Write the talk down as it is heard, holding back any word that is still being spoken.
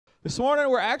This morning,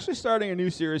 we're actually starting a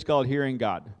new series called Hearing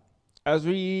God. As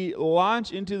we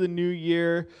launch into the new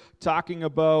year, talking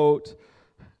about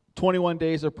 21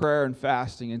 days of prayer and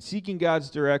fasting and seeking God's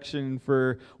direction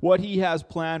for what He has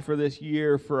planned for this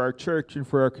year, for our church and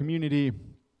for our community,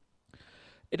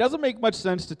 it doesn't make much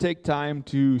sense to take time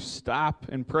to stop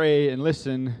and pray and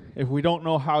listen if we don't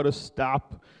know how to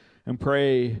stop and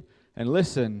pray and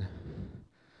listen.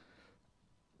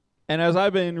 And as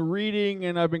I've been reading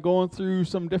and I've been going through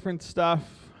some different stuff,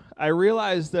 I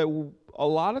realized that a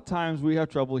lot of times we have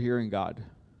trouble hearing God.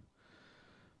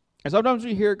 And sometimes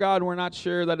we hear God and we're not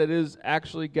sure that it is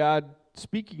actually God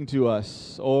speaking to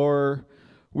us, or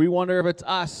we wonder if it's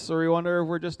us, or we wonder if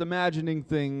we're just imagining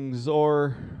things,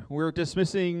 or we're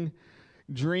dismissing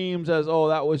dreams as, oh,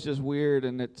 that was just weird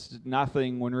and it's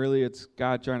nothing, when really it's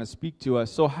God trying to speak to us.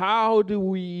 So how do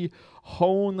we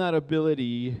hone that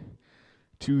ability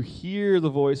to hear the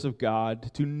voice of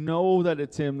God, to know that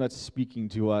it's Him that's speaking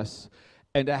to us,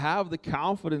 and to have the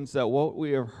confidence that what we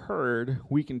have heard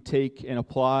we can take and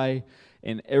apply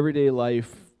in everyday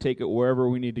life, take it wherever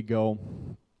we need to go.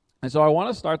 And so I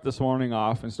want to start this morning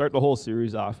off and start the whole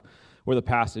series off with a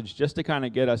passage just to kind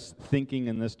of get us thinking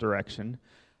in this direction.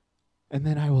 And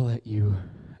then I will let you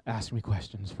ask me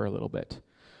questions for a little bit.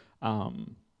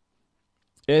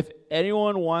 If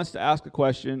anyone wants to ask a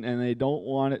question and they don't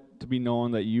want it to be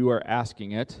known that you are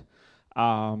asking it,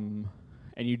 and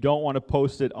you don't want to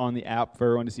post it on the app for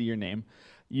everyone to see your name,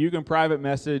 you can private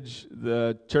message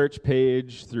the church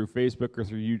page through Facebook or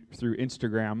through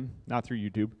Instagram, not through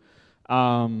YouTube.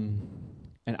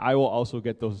 And I will also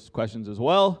get those questions as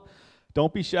well.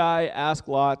 Don't be shy, ask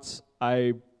lots.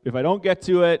 If I don't get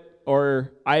to it,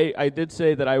 or I did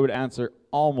say that I would answer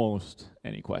almost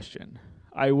any question.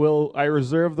 I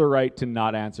reserve the right to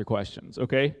not answer questions,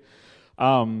 okay?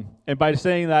 And by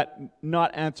saying that,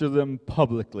 not answer them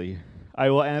publicly. I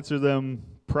will answer them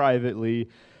privately.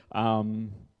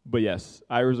 But yes,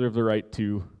 I reserve the right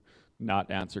to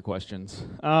not answer questions.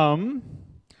 But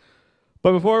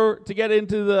to get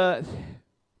into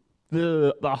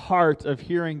the heart of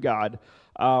hearing God,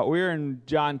 we're in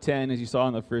John 10, as you saw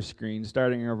on the first screen,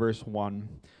 starting in verse 1.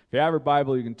 If you have your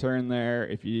Bible, you can turn there.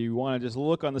 If you want to just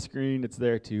look on the screen, it's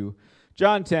there too.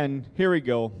 John 10, here we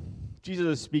go. Jesus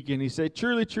is speaking. He said,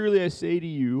 "Truly, truly, I say to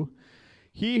you,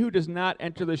 he who does not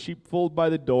enter the sheepfold by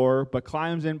the door, but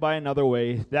climbs in by another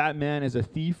way, that man is a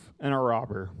thief and a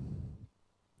robber.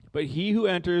 But he who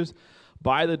enters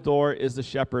by the door is the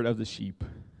shepherd of the sheep.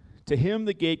 To him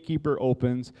the gatekeeper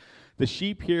opens. The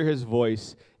sheep hear his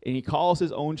voice, and he calls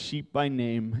his own sheep by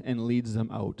name and leads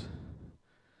them out.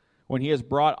 When he has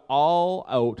brought out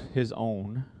all his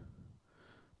own,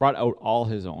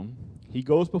 he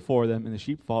goes before them, and the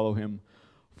sheep follow him,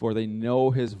 for they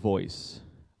know his voice.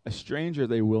 A stranger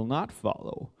they will not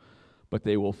follow, but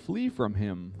they will flee from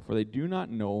him, for they do not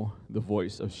know the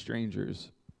voice of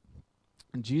strangers."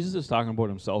 And Jesus is talking about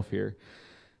himself here.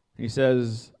 He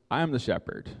says, "I am the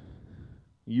shepherd.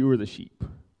 You are the sheep."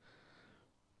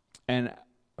 And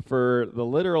for the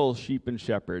literal sheep and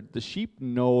shepherd, the sheep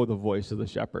know the voice of the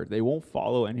shepherd. They won't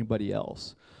follow anybody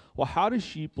else. Well, how do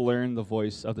sheep learn the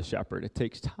voice of the shepherd? It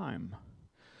takes time.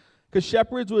 Because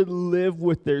shepherds would live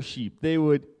with their sheep. They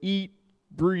would eat,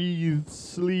 breathe,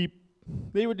 sleep.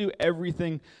 They would do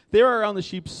everything. They were around the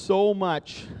sheep so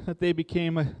much that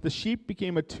the sheep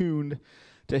became attuned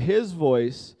to his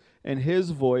voice and his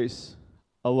voice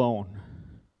alone.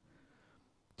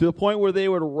 To the point where they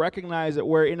would recognize it,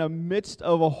 where in the midst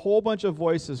of a whole bunch of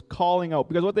voices calling out,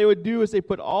 because what they would do is they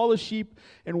put all the sheep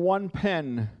in one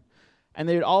pen, and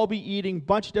they would all be eating a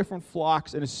bunch of different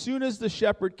flocks, and as soon as the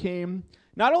shepherd came,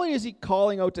 not only is he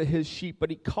calling out to his sheep,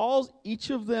 but he calls each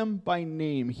of them by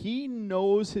name. He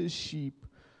knows his sheep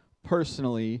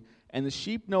personally, and the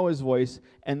sheep know his voice,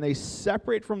 and they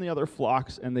separate from the other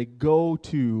flocks, and they go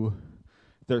to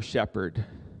their shepherd.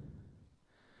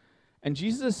 And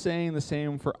Jesus is saying the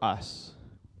same for us,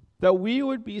 that we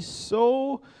would be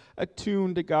so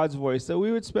attuned to God's voice, that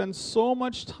we would spend so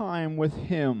much time with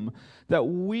Him, that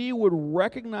we would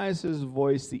recognize His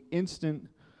voice the instant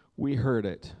we heard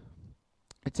it.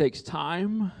 It takes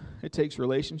time. It takes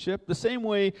relationship. The same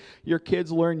way your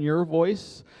kids learn your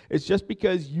voice, it's just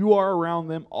because you are around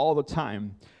them all the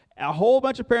time. A whole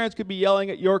bunch of parents could be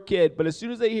yelling at your kid, but as soon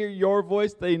as they hear your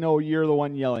voice, they know you're the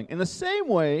one yelling. In the same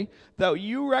way that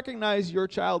you recognize your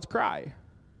child's cry.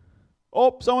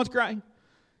 Oh, someone's crying.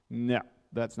 No,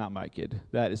 that's not my kid.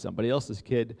 That is somebody else's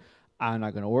kid. I'm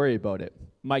not going to worry about it.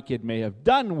 My kid may have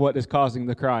done what is causing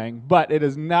the crying, but it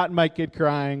is not my kid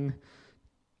crying.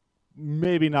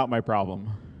 Maybe not my problem.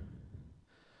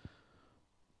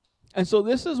 And so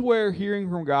this is where hearing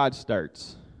from God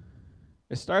starts.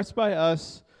 It starts by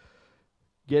us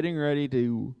getting ready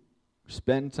to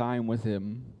spend time with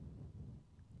Him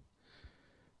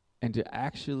and to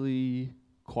actually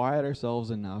quiet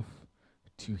ourselves enough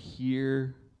to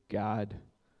hear God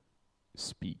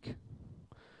speak.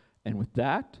 And with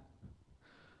that,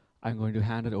 I'm going to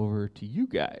hand it over to you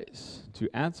guys to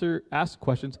ask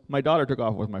questions. My daughter took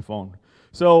off with my phone.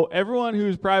 So everyone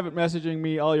who's private messaging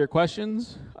me all your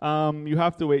questions, you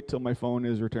have to wait till my phone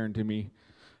is returned to me.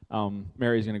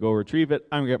 Mary's going to go retrieve it.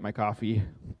 I'm going to get my coffee.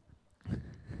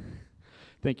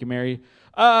 Thank you, Mary.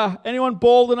 Anyone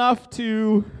bold enough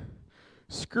to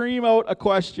scream out a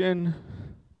question?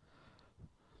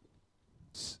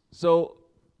 So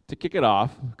to kick it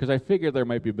off, because I figured there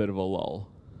might be a bit of a lull,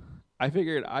 I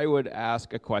figured I would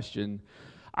ask a question.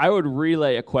 I would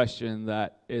relay a question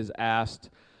that is asked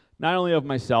not only of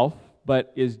myself,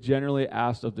 but is generally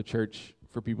asked of the church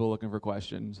for people looking for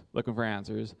questions, looking for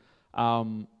answers.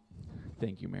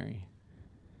 Thank you, Mary.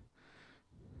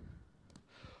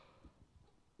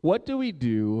 What do we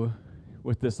do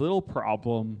with this little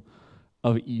problem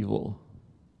of evil?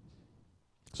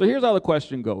 So here's how the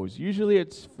question goes. Usually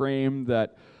it's framed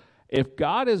that if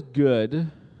God is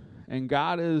good and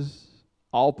God is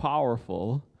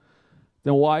all-powerful,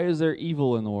 then why is there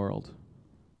evil in the world?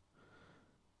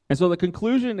 And so the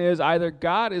conclusion is either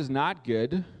God is not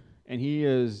good and He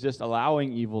is just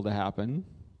allowing evil to happen,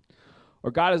 or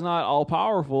God is not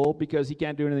all-powerful because He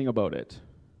can't do anything about it.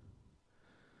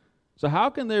 So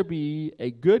how can there be a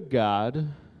good God,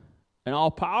 an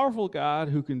all-powerful God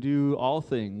who can do all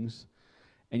things,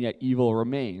 and yet evil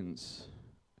remains?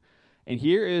 And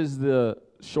here is the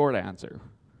short answer.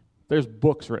 There's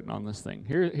books written on this thing.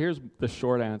 Here's the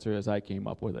short answer as I came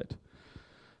up with it.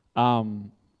 The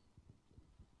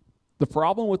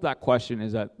problem with that question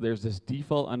is that there's this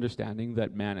default understanding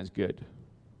that man is good.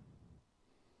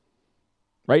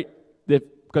 Right? And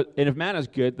if man is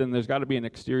good, then there's got to be an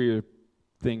exterior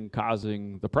thing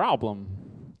causing the problem.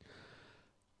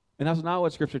 And that's not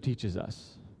what Scripture teaches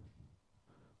us.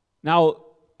 Now,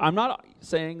 I'm not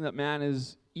saying that man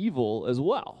is evil as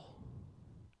well.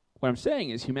 What I'm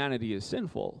saying is humanity is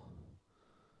sinful.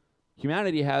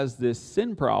 Humanity has this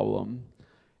sin problem,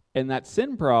 and that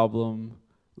sin problem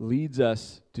leads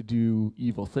us to do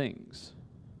evil things.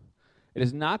 It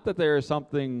is not that there is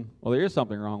something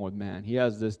wrong with man. He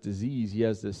has this disease, he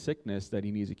has this sickness that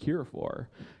he needs a cure for,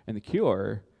 and the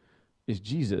cure is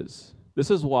Jesus.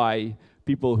 This is why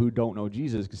people who don't know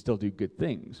Jesus can still do good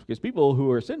things, because people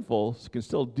who are sinful can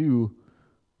still do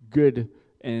good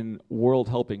and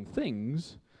world-helping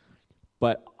things,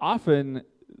 but often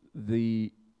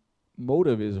the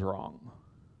motive is wrong.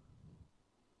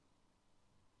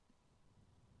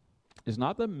 It's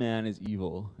not that man is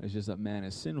evil, it's just that man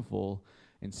is sinful,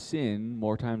 and sin,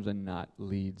 more times than not,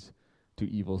 leads to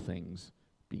evil things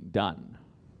being done.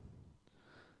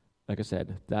 Like I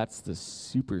said, that's the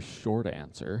super short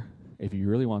answer. If you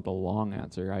really want the long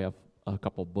answer, I have a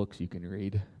couple books you can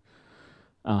read.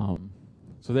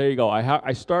 So there you go.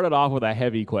 I started off with a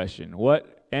heavy question.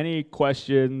 Any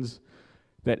questions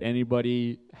that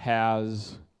anybody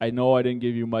has? I know I didn't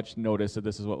give you much notice that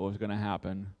this is what was going to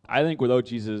happen. I think without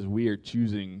Jesus, we are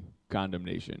choosing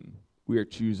condemnation. We are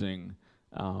choosing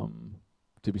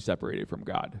to be separated from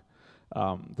God.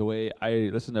 The way I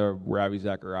listen to Ravi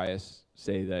Zacharias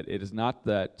say that it's not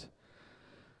that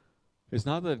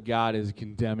God is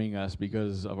condemning us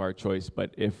because of our choice,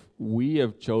 but if we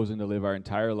have chosen to live our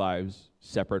entire lives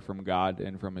separate from God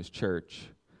and from His church,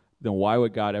 then why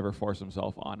would God ever force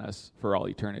Himself on us for all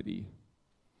eternity?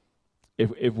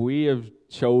 If we have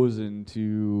chosen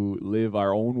to live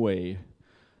our own way,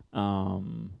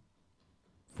 from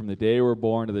the day we're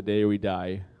born to the day we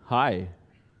die,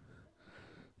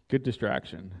 good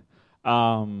distraction.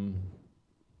 God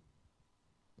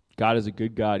is a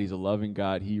good God. He's a loving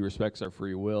God. He respects our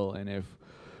free will. And if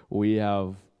we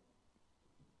don't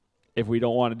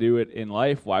want to do it in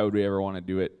life, why would we ever want to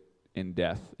do it in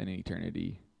death and in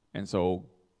eternity? And so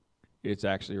it's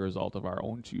actually a result of our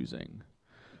own choosing,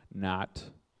 not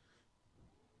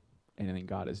anything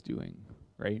God is doing,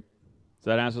 right? Does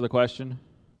that answer the question?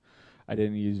 I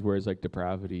didn't use words like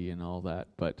depravity and all that,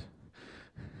 but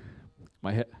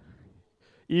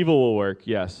evil will work,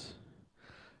 yes.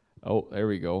 Oh, there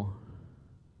we go.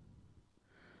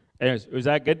 Anyways, was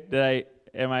that good?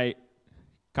 Am I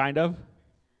kind of?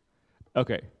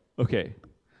 Okay.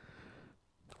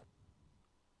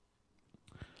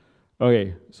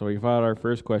 Okay, so we've had our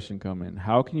first question come in.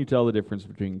 How can you tell the difference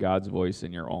between God's voice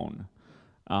and your own?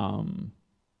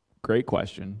 Great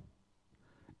question.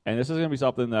 And this is going to be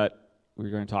something that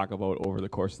we're going to talk about over the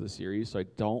course of the series, so I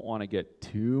don't want to get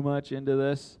too much into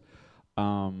this.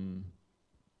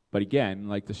 But again,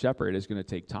 like the shepherd, it's going to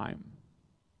take time.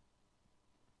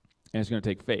 And it's going to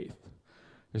take faith.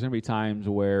 There's going to be times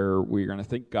where we're going to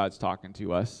think God's talking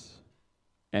to us,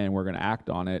 and we're going to act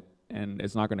on it, and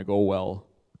it's not going to go well.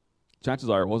 Chances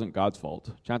are it wasn't God's fault.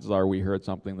 Chances are we heard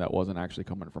something that wasn't actually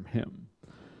coming from him.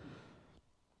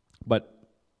 But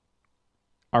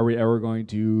are we ever going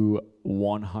to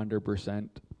 100%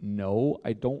 know?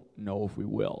 I don't know if we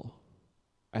will.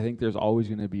 I think there's always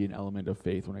going to be an element of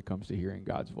faith when it comes to hearing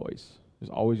God's voice. There's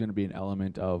always going to be an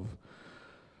element of,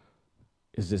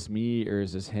 is this me or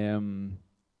is this him?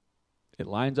 It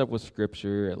lines up with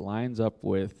Scripture. It lines up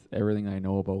with everything I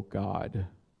know about God.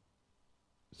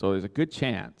 So there's a good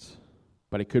chance,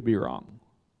 but it could be wrong.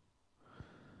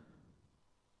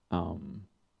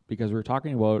 Because we're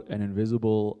talking about an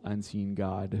invisible, unseen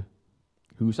God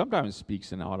who sometimes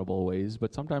speaks in audible ways,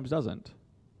 but sometimes doesn't.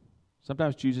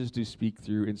 Sometimes chooses to speak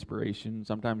through inspiration,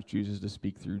 sometimes chooses to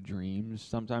speak through dreams,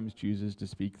 sometimes chooses to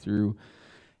speak through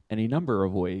any number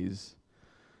of ways.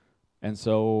 And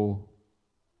so,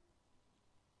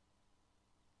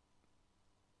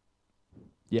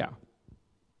 yeah.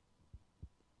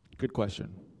 Good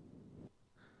question.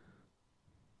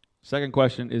 Second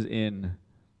question is in,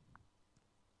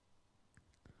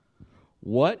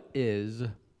 what is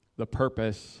the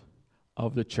purpose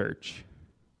of the church?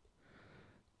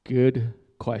 Good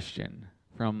question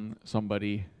from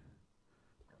somebody.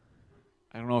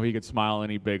 I don't know if he could smile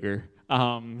any bigger.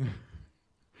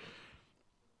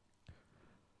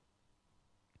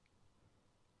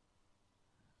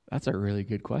 That's a really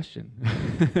good question.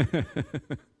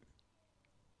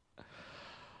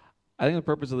 I think the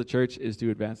purpose of the church is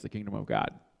to advance the kingdom of God.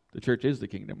 The church is the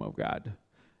kingdom of God.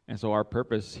 And so our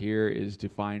purpose here is to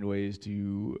find ways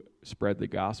to spread the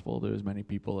gospel to as many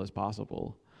people as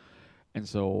possible. And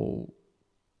so,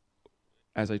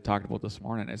 as I talked about this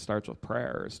morning, it starts with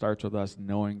prayer. It starts with us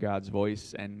knowing God's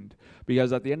voice. And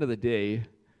because at the end of the day,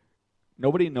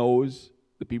 nobody knows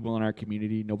the people in our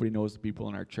community. Nobody knows the people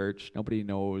in our church. Nobody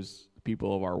knows the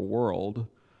people of our world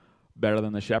better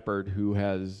than the shepherd who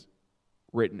has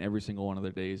written every single one of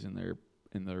their days in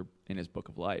his book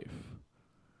of life.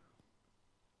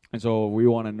 And so if we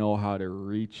want to know how to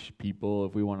reach people,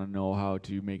 if we want to know how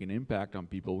to make an impact on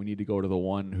people, we need to go to the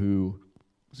one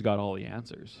who's got all the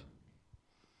answers.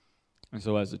 And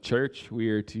so as a church, we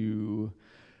are to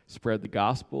spread the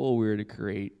gospel. We are to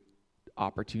create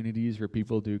opportunities for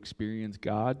people to experience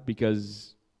God,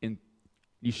 because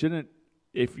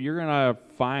if you're going to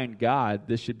find God,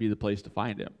 this should be the place to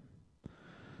find him.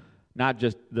 Not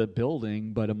just the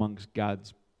building, but amongst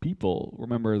God's people.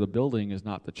 Remember, the building is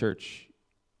not the church.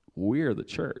 We're the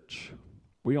church.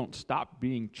 We don't stop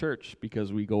being church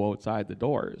because we go outside the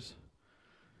doors.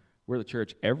 We're the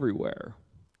church everywhere.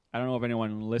 I don't know if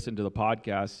anyone listened to the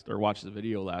podcast or watched the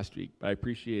video last week, but I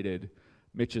appreciated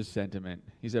Mitch's sentiment.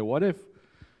 He said, what if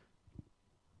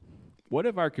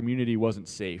our community wasn't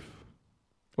safe?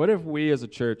 What if we as a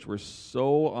church were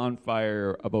so on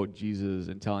fire about Jesus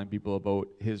and telling people about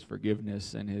his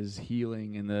forgiveness and his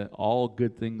healing and all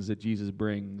good things that Jesus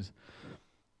brings,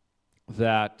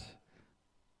 that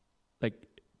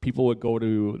people would go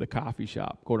to the coffee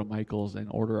shop, go to Michael's and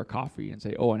order a coffee and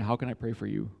say, oh, and how can I pray for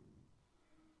you?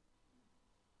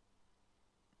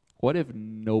 What if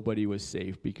nobody was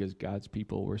safe because God's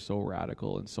people were so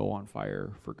radical and so on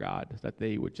fire for God that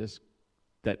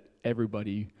that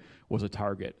everybody was a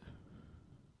target?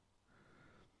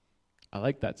 I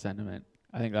like that sentiment.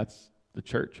 I think that's the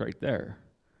church right there.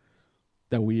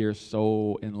 That we are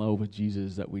so in love with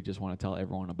Jesus that we just want to tell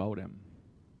everyone about him.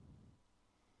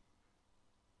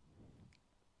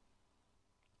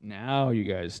 Now you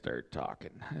guys start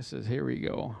talking. Here we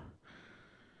go.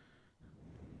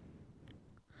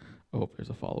 Oh, there's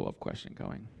a follow-up question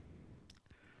coming.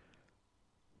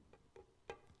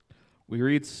 We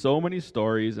read so many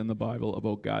stories in the Bible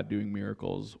about God doing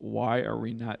miracles. Why are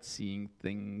we not seeing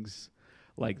things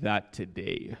like that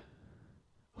today?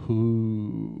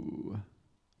 Who?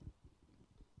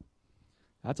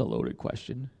 That's a loaded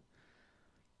question.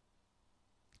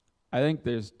 I think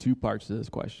there's two parts to this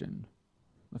question.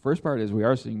 The first part is we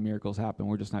are seeing miracles happen.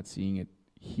 We're just not seeing it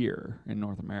here in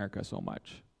North America so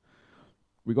much.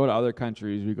 We go to other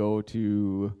countries. We go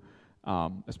to,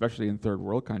 especially in third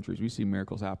world countries, we see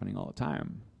miracles happening all the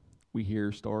time. We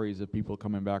hear stories of people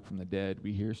coming back from the dead.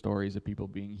 We hear stories of people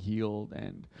being healed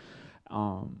and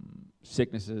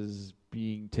sicknesses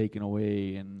being taken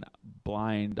away and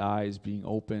blind eyes being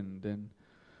opened. And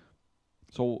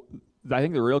so I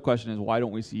think the real question is, why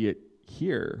don't we see it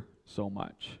here so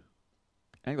much?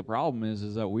 I think the problem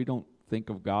is that we don't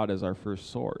think of God as our first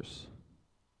source.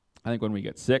 I think when we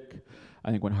get sick,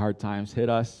 I think when hard times hit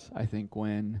us, I think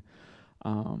when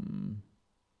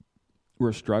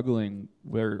we're struggling,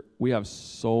 where we have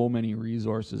so many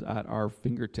resources at our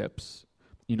fingertips.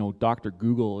 Dr.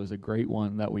 Google is a great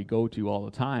one that we go to all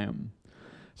the time.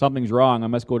 Something's wrong, I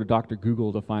must go to Dr.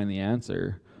 Google to find the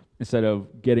answer, instead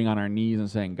of getting on our knees and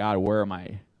saying, God, where am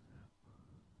I?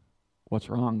 What's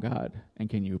wrong, God? And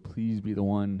can you please be the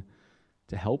one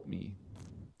to help me?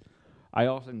 I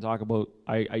often talk about,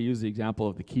 I use the example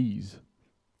of the keys.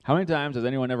 How many times has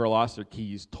anyone ever lost their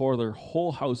keys, tore their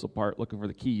whole house apart looking for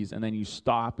the keys, and then you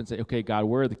stop and say, okay, God,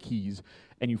 where are the keys?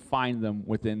 And you find them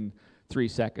within 3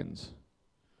 seconds.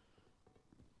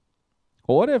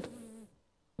 Well,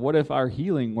 what if our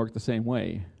healing worked the same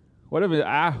way? What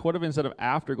if instead of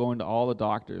after going to all the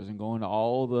doctors and going to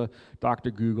all the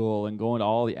Dr. Google and going to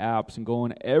all the apps and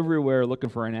going everywhere looking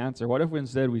for an answer, what if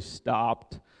instead we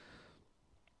stopped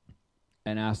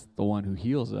and asked the one who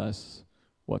heals us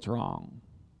what's wrong?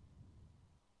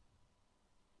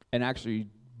 And actually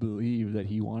believe that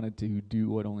he wanted to do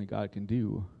what only God can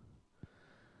do.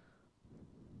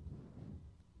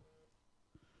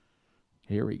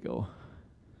 Here we go.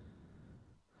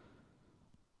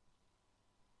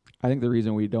 I think the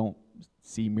reason we don't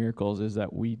see miracles is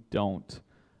that we don't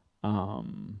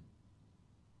the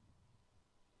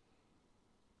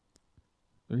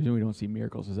reason we don't see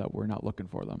miracles is that we're not looking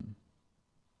for them.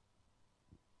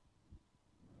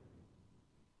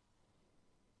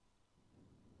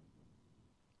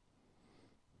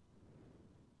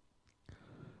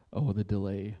 Oh, the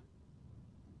delay.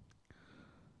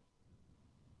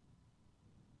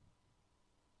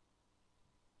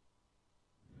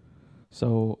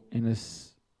 So in a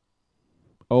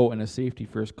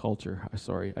safety-first culture,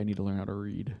 sorry, I need to learn how to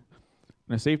read.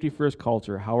 In a safety-first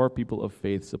culture, how are people of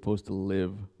faith supposed to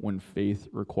live when faith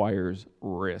requires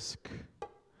risk?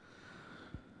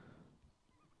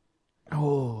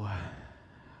 Oh,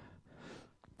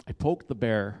 I poked the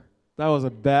bear. That was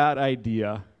a bad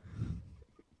idea.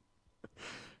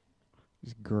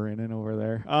 Just grinning over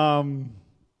there.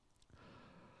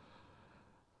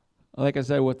 Like I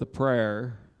said with the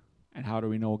prayer, and how do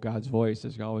we know God's voice?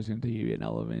 There's always going to be an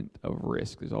element of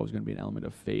risk. There's always going to be an element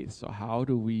of faith. So how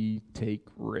do we take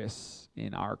risks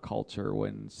in our culture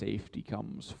when safety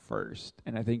comes first?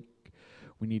 And I think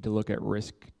we need to look at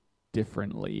risk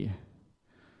differently.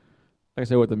 Like I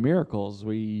said, with the miracles,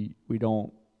 we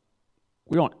don't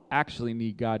actually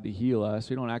need God to heal us.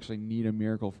 We don't actually need a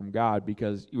miracle from God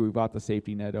because we've got the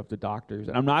safety net of the doctors.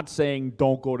 And I'm not saying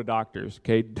don't go to doctors,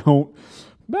 okay?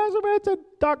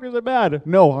 Doctors are bad.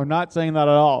 No, I'm not saying that at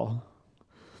all.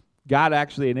 God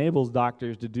actually enables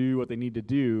doctors to do what they need to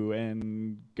do,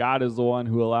 and God is the one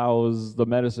who allows the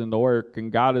medicine to work,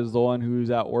 and God is the one who's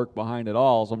at work behind it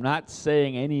all. So I'm not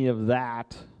saying any of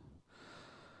that.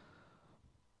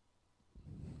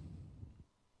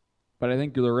 But I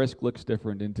think the risk looks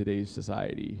different in today's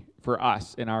society, for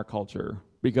us, in our culture,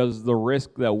 because the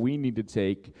risk that we need to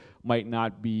take might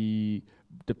not be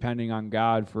depending on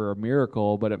God for a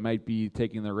miracle, but it might be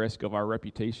taking the risk of our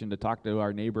reputation to talk to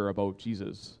our neighbor about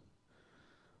Jesus.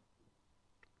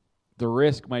 The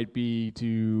risk might be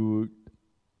to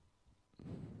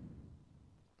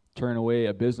turn away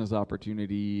a business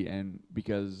opportunity, and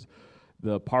because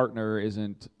the partner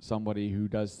isn't somebody who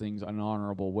does things an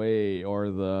honorable way, or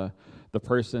the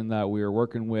person that we are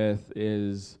working with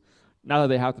is, not that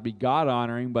they have to be God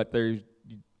honoring, but they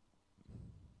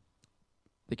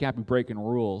can't be breaking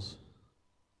rules.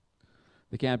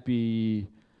 They can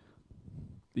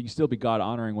still be God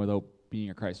honoring without being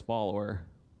a Christ follower.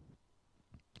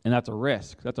 And that's a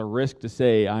risk. That's a risk to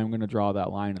say, I'm going to draw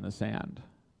that line in the sand.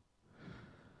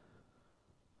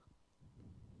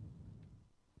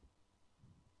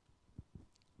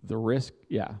 The risk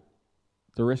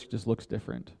just looks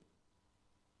different.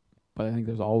 But I think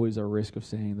there's always a risk of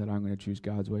saying that I'm going to choose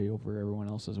God's way over everyone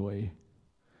else's way.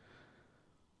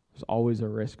 There's always a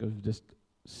risk of just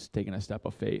taking a step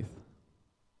of faith.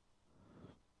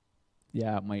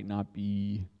 Yeah, it might not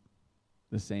be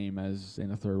the same as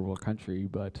in a third world country,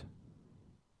 but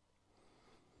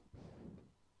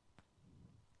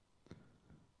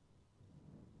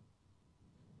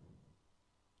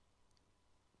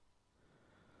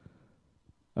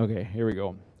okay, here we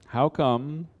go. How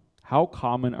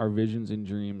common are visions and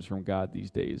dreams from God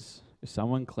these days? If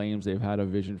someone claims they've had a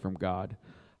vision from God,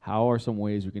 how are some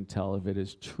ways we can tell if it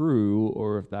is true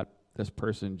or if this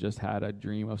person just had a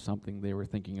dream of something they were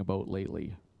thinking about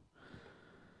lately?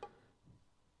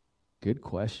 Good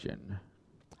question.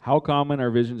 How common are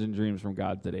visions and dreams from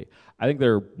God today? I think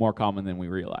they're more common than we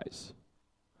realize.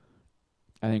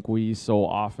 I think we so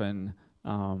often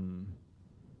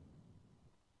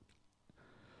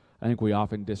I think we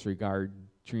often disregard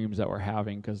dreams that we're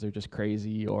having because they're just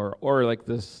crazy, or like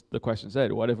the question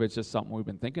said, what if it's just something we've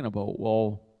been thinking about?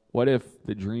 Well, what if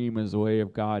the dream is a way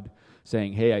of God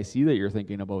saying, hey, I see that you're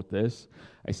thinking about this,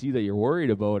 I see that you're worried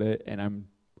about it, and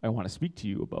I want to speak to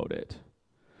you about it.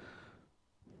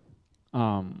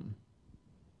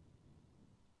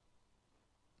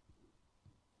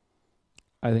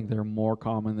 I think they're more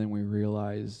common than we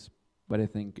realize, but I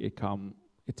think it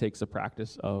takes a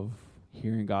practice of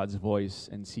hearing God's voice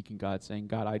and seeking God, saying,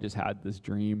 God, I just had this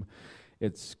dream.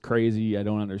 It's crazy. I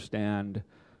don't understand.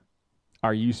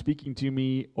 Are you speaking to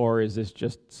me, or is this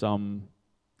just some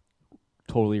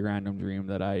totally random dream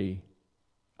that I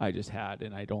just had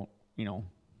and I don't,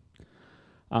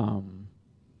 1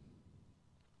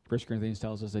 Corinthians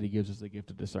tells us that he gives us the gift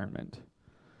of discernment,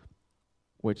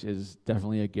 which is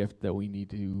definitely a gift that we need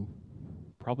to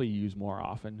probably use more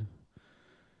often.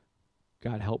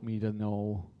 God, help me to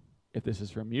know if this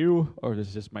is from you, or if this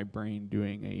is just my brain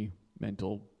doing a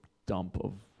mental dump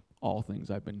of all things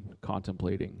I've been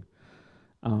contemplating.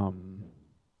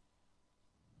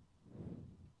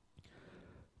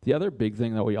 The other big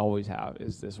thing that we always have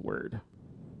is this word.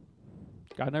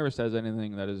 God never says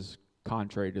anything that is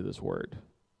contrary to this word.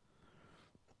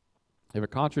 If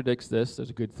it contradicts this, there's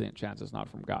a good chance it's not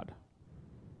from God.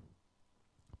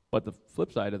 But the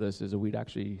flip side of this is that we'd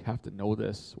actually have to know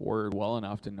this word well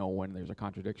enough to know when there's a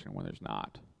contradiction and when there's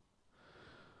not.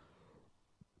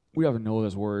 We have to know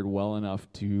this word well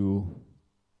enough to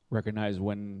recognize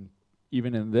when,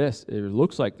 even in this, it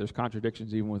looks like there's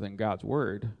contradictions even within God's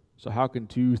word. So how can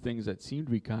two things that seem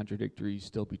to be contradictory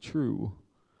still be true?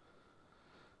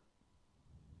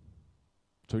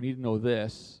 So we need to know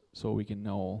this so we can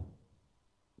know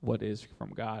what is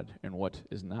from God and what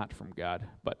is not from God.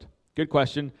 But good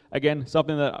question. Again,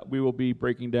 something that we will be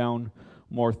breaking down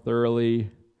more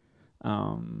thoroughly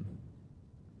over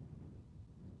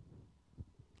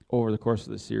the course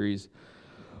of the series.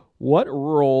 What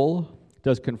role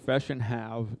does confession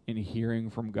have in hearing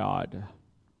from God?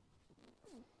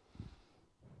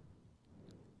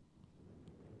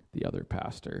 The other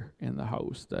pastor in the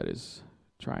house that is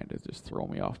trying to just throw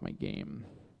me off my game.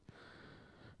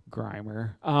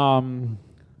 Grimer.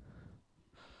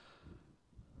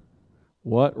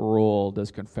 What role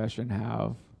does confession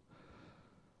have?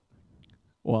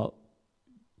 Well,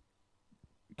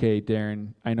 okay,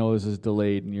 Darren, I know this is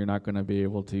delayed and you're not going to be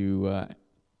able to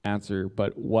answer,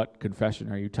 but what confession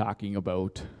are you talking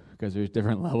about? Because there's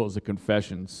different levels of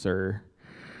confession, sir.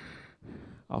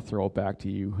 I'll throw it back to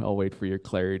you. I'll wait for your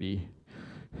clarity.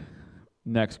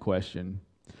 Next question.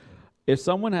 If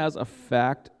someone has a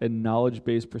fact and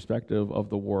knowledge-based perspective of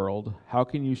the world, how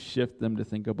can you shift them to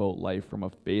think about life from a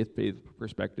faith-based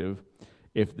perspective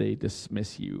if they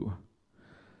dismiss you?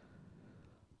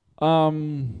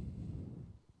 Good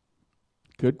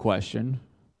question.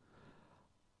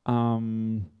 I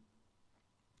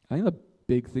think the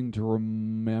big thing to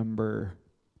remember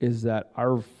is that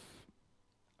our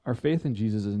faith in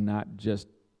Jesus is not just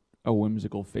a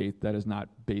whimsical faith that is not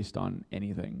based on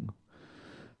anything.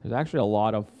 There's actually a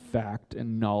lot of fact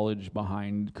and knowledge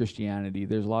behind Christianity.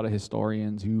 There's a lot of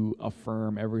historians who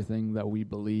affirm everything that we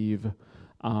believe.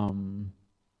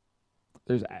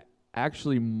 There's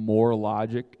actually more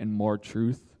logic and more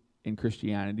truth in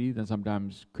Christianity than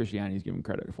sometimes Christianity is given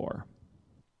credit for.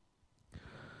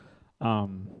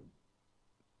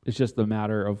 It's just a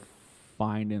matter of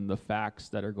finding the facts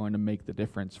that are going to make the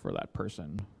difference for that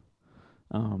person.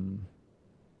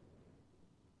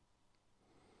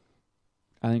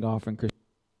 I think often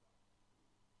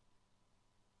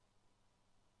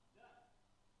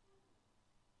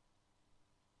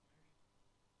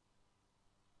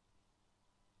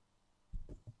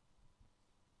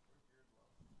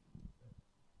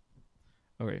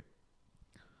Okay.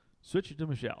 Switch it to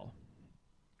Michelle.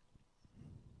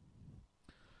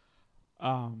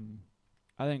 I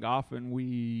think often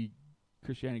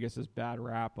Christianity gets this bad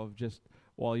rap of just,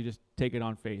 well, you just take it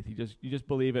on faith. You just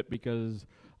believe it because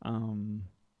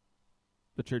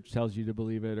the church tells you to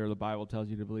believe it or the Bible tells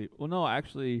you to believe. Well, no,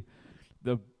 actually,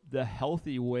 the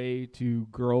healthy way to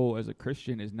grow as a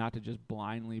Christian is not to just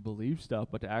blindly believe stuff,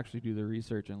 but to actually do the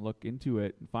research and look into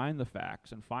it and find the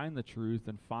facts and find the truth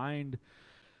and find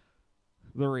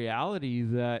the reality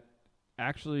that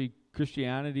actually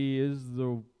Christianity is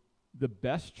the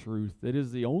best truth. It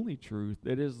is the only truth.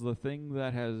 It is the thing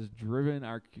that has driven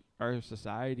our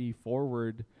society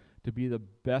forward to be the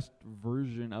best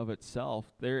version of itself.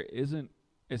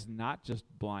 It's not just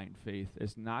blind faith.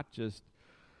 It's not just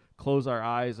close our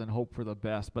eyes and hope for the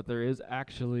best, but there is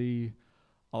actually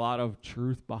a lot of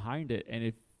truth behind it. And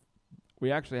if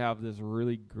we actually have this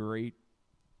really great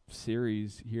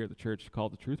series here at the church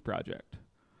called The Truth Project.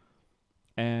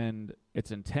 And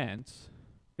it's intense.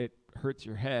 It hurts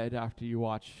your head after you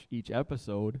watch each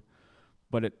episode,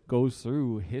 but it goes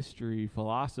through history,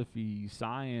 philosophy,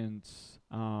 science.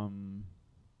 I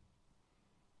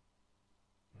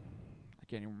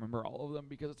can't even remember all of them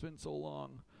because it's been so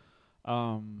long.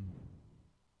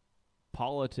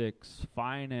 Politics,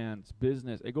 finance,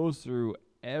 business. It goes through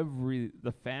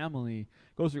the family,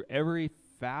 goes through every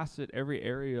facet, every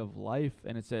area of life,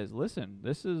 and it says, listen,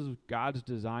 this is God's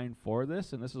design for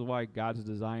this, and this is why God's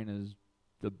design is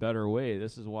the better way.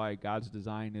 This is why God's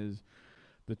design is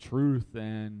the truth.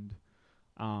 And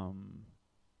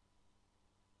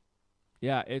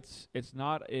it's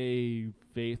not a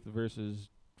faith versus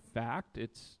fact.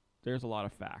 There's a lot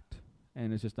of fact,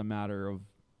 and it's just a matter of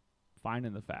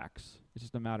finding the facts. It's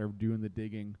just a matter of doing the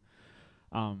digging.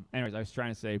 Anyways, I was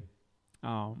trying to say,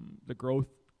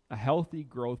 a healthy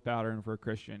growth pattern for a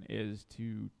Christian is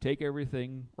to take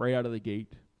everything right out of the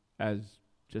gate as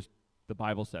just the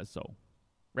Bible says so,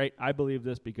 right? I believe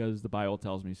this because the Bible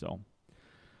tells me so.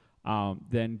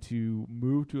 Then to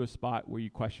move to a spot where you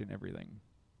question everything.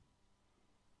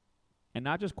 And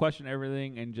not just question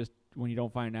everything and just when you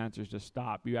don't find answers, just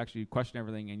stop. You actually question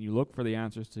everything and you look for the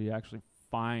answers till you actually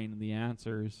find the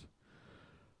answers.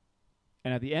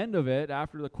 And at the end of it,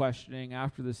 after the questioning,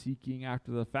 after the seeking,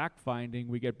 after the fact-finding,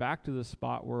 we get back to the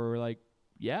spot where we're like,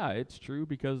 yeah, it's true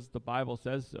because the Bible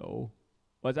says so.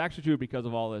 Well, it's actually true because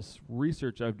of all this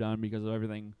research I've done, because of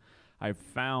everything I've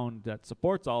found that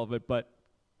supports all of it. But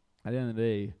at the end of the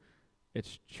day,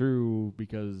 it's true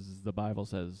because the Bible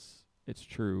says it's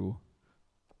true.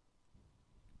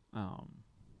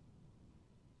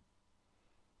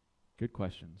 Good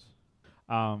questions.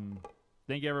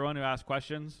 Thank you, everyone who asked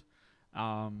questions.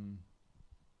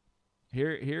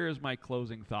 Here is my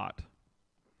closing thought.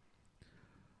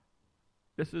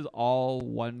 This is all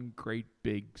one great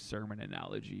big sermon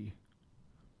analogy.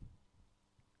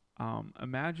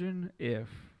 Imagine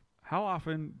how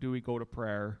often do we go to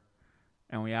prayer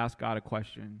and we ask God a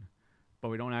question, but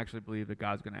we don't actually believe that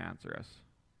God's going to answer us?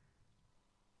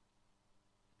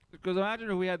 Because imagine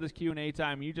if we had this Q&A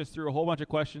time, you just threw a whole bunch of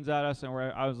questions at us, and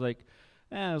I was like,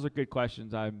 those are good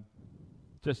questions.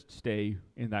 Just stay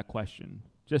in that question.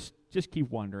 Just keep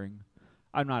wondering.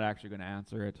 I'm not actually going to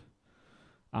answer it.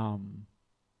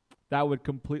 That would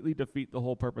completely defeat the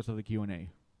whole purpose of the Q&A.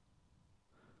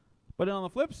 But on the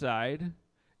flip side,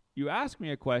 you ask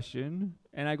me a question,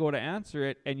 and I go to answer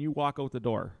it, and you walk out the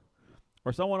door.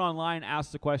 Or someone online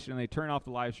asks a question, and they turn off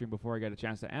the live stream before I get a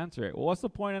chance to answer it. Well, what's the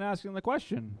point in asking the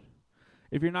question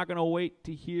if you're not going to wait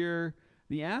to hear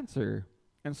the answer?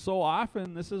 And so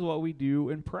often, this is what we do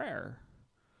in prayer.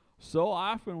 So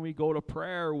often, we go to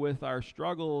prayer with our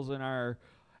struggles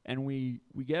and we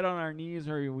get on our knees,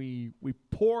 or we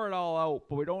pour it all out,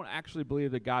 but we don't actually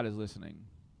believe that God is listening.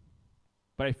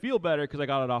 But I feel better because I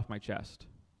got it off my chest.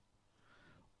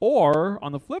 Or,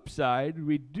 on the flip side,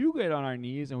 we do get on our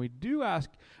knees and we do ask,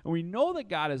 and we know that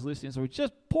God is listening, so we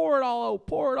just pour it all out,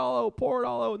 pour it all out, pour it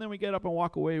all out, and then we get up and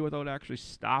walk away without actually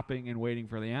stopping and waiting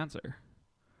for the answer.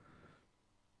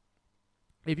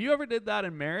 If you ever did that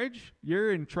in marriage,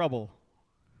 you're in trouble.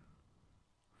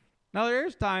 Now,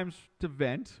 there's times to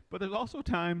vent, but there's also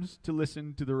times to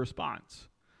listen to the response.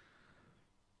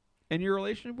 And your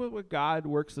relationship with God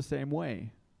works the same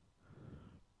way.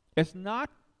 It's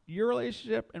not your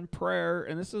relationship and prayer,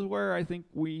 and this is where I think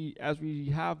as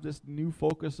we have this new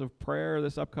focus of prayer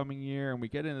this upcoming year, and we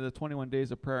get into the 21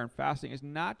 days of prayer and fasting, it's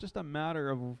not just a matter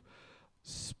of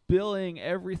spilling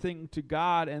everything to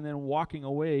God and then walking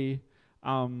away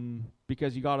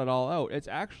because you got it all out. It's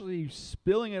actually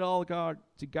spilling it all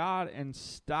to God and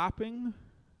stopping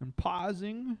and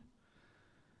pausing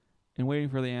and waiting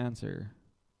for the answer.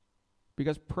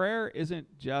 Because prayer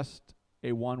isn't just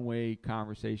a one-way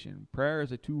conversation. Prayer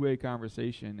is a two-way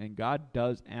conversation, and God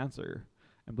does answer.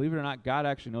 And believe it or not, God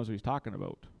actually knows what he's talking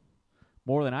about.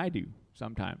 More than I do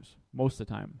sometimes, most of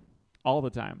the time, all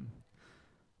the time.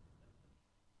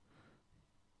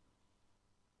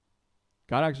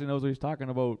 God actually knows what he's talking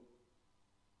about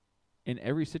in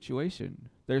every situation.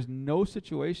 There's no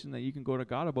situation that you can go to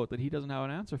God about that he doesn't have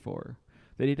an answer for.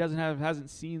 That he hasn't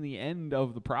seen the end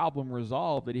of the problem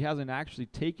resolved, that he hasn't actually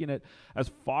taken it as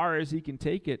far as he can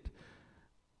take it.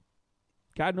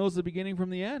 God knows the beginning from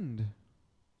the end.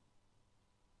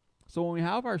 So when we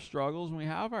have our struggles, when we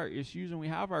have our issues, and we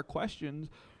have our questions,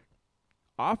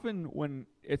 often when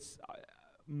it's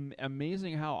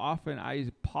amazing how often I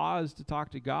pause to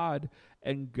talk to God,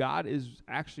 and God is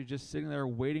actually just sitting there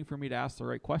waiting for me to ask the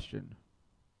right question.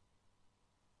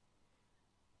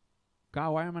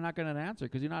 God, why am I not getting an answer?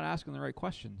 Because you're not asking the right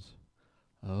questions.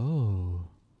 Oh.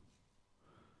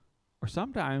 Or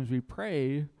sometimes we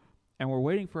pray and we're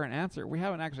waiting for an answer. We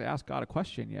haven't actually asked God a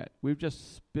question yet. We've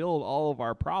just spilled all of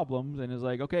our problems and it's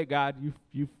like, okay, God,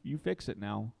 you fix it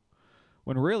now.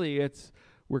 When really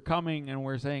we're coming and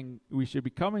we're saying we should be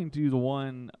coming to the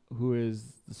one who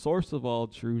is the source of all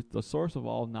truth, the source of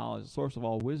all knowledge, the source of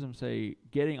all wisdom,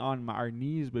 getting on our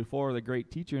knees before the great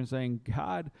teacher and saying,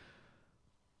 God,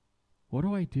 what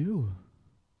do I do?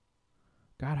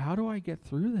 God, how do I get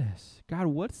through this? God,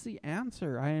 what's the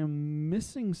answer? I am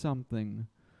missing something.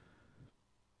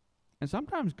 And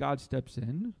sometimes God steps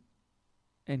in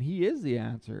and he is the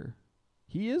answer.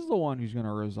 He is the one who's going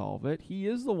to resolve it. He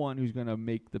is the one who's going to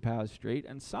make the path straight.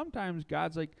 And sometimes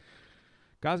God's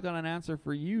got an answer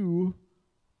for you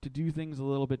to do things a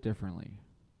little bit differently.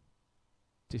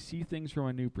 To see things from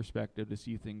a new perspective, to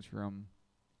see things from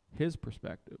his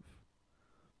perspective.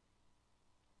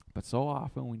 But so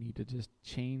often we need to just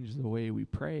change the way we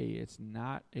pray. It's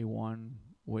not a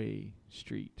one-way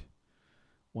street.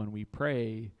 When we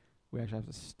pray, we actually have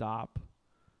to stop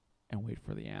and wait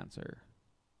for the answer.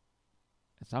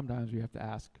 And sometimes we have to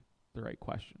ask the right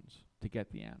questions to get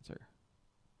the answer.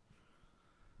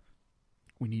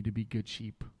 We need to be good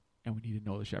sheep, and we need to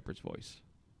know the shepherd's voice.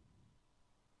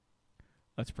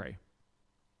 Let's pray.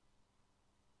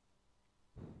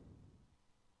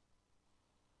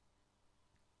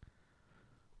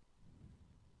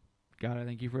 God, I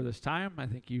thank you for this time. I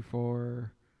thank you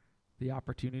for the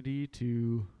opportunity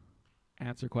to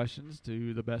answer questions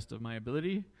to the best of my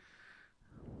ability.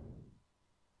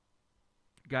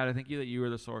 God, I thank you that you are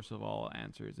the source of all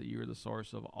answers, that you are the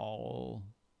source of all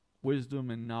wisdom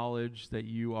and knowledge, that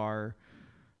you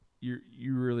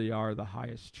really are the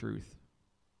highest truth.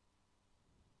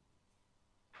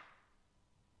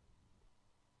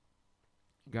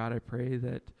 God, I pray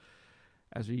that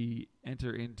as we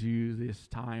enter into this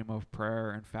time of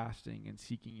prayer and fasting and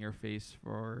seeking your face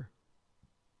for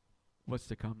what's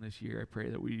to come this year, I pray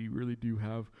that we really do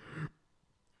have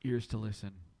ears to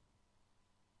listen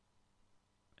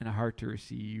and a heart to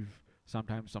receive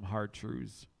sometimes some hard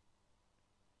truths.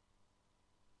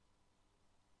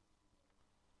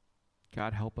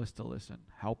 God, help us to listen.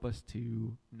 Help us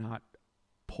to not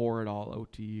pour it all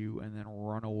out to you and then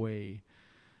run away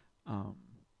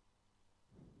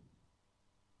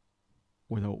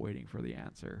without waiting for the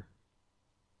answer.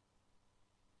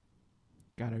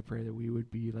 God, I pray that we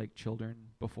would be like children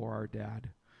before our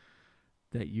dad,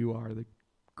 that you are the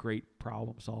great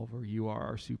problem solver. You are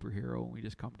our superhero, and we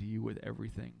just come to you with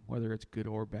everything, whether it's good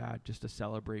or bad, just to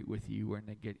celebrate with you and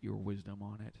to get your wisdom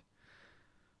on it.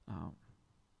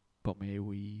 But may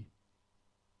we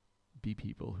be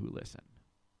people who listen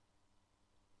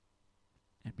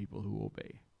and people who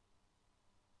obey.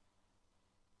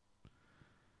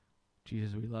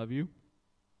 Jesus, we love you.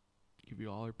 Give you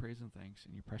all our praise and thanks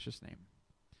in your precious name.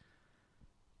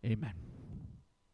 Amen.